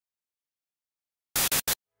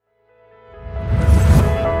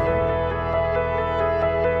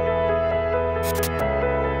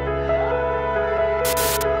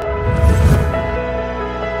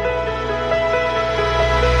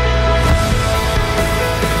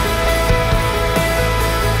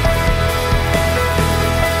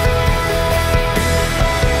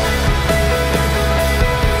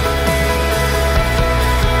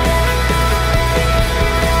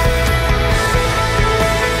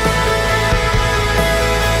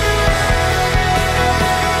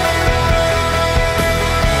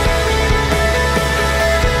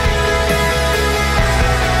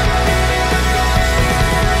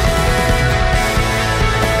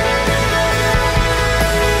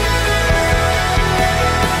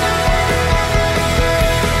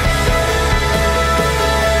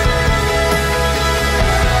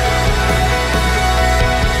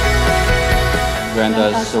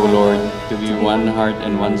us, O Lord, to be one heart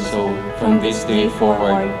and one soul, from this day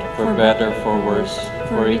forward, for better, for worse,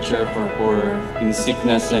 for richer, for poorer, in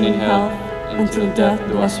sickness and in health, until death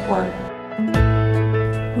do us part.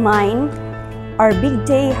 Mine, our big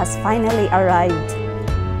day has finally arrived.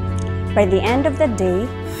 By the end of the day,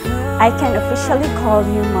 I can officially call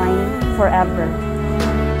you mine forever.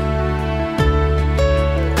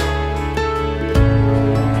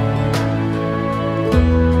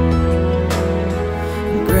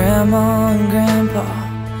 Grandma and Grandpa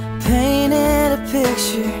painted a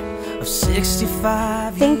picture of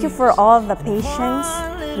 65. Thank you for all the patience,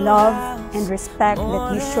 love, and respect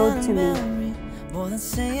that you showed to me.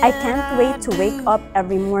 I can't wait to wake up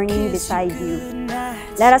every morning beside you.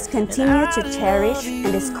 Let us continue to cherish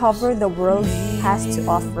and discover the world has to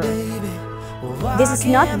offer. This is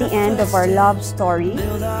not the end of our love story.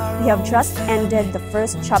 We have just ended the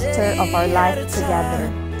first chapter of our life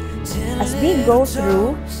together. As we go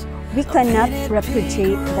through, we cannot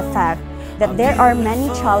repudiate the fact that there are many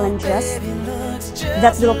challenges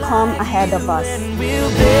that will come ahead of us.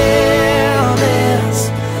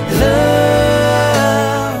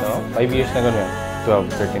 5 years na gano'n.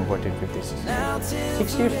 12, 13, 14, 15, 16.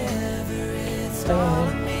 6 years.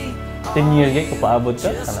 10 years kayo, kapaabot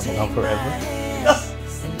ka, sana mga forever.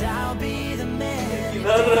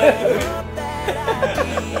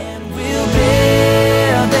 We'll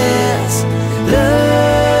build this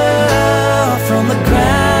love from the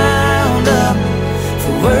ground up,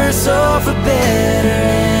 for worse or for better,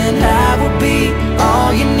 and I will be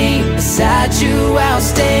all you need. Beside you I'll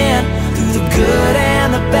stand, through the good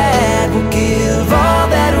and the bad. We'll give all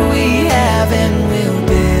that we have, and we'll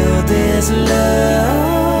build this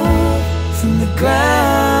love from the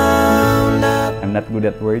ground up. I'm not good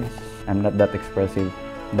at words, I'm not that expressive,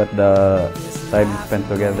 but the time spent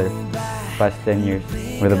together, past 10 years,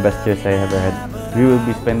 were the best years I ever had. We will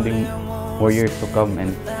be spending more years to come,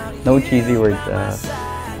 and no cheesy words.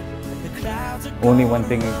 Only one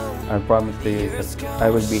thing I promise to you is that I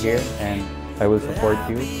will be here and I will support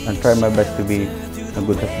you and try my best to be a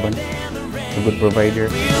good husband, a good provider.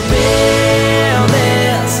 We'll build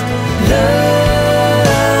this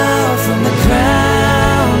love from the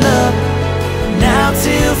ground up, now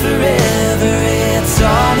till forever. It's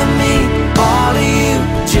all of me, all of you.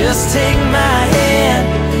 Just take my hand,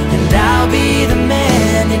 and I'll be the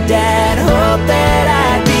man your dad hoped that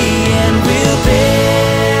I'd be. And we'll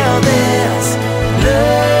build this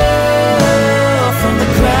love from the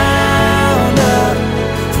ground up,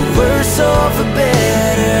 for worse or for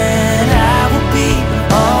better, and I will be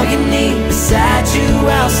all you need. Beside you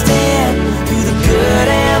I'll stand, through the good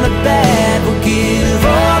and the bad. We'll give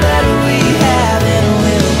all that we have, and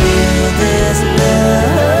we'll build this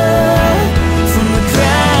love from the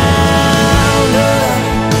ground up.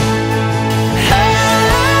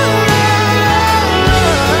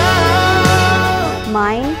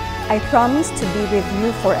 Mine, I promise to be with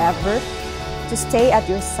you forever, to stay at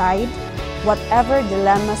your side, whatever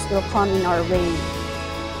dilemmas will come in our way.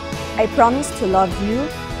 I promise to love you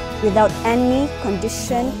without any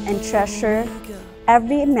condition and treasure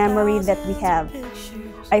every memory that we have.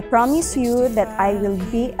 I promise you that I will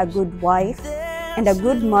be a good wife and a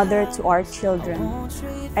good mother to our children.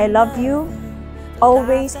 I love you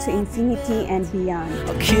always, to infinity and beyond.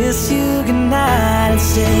 I'll kiss you goodnight and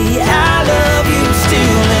say I love you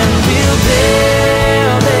still, and we'll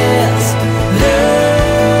build this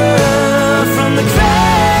love from the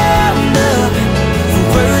ground up, for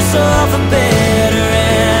worse or for better,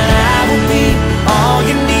 and I will be all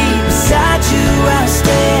you need. Beside you I'll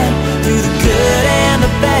stand, through the good and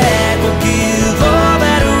the bad. We'll give all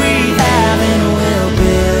that we have, and we'll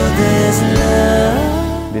build this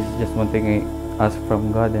love. This is just one thing I ask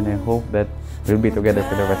from God, and I hope that we'll be together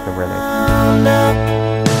for the rest of our life.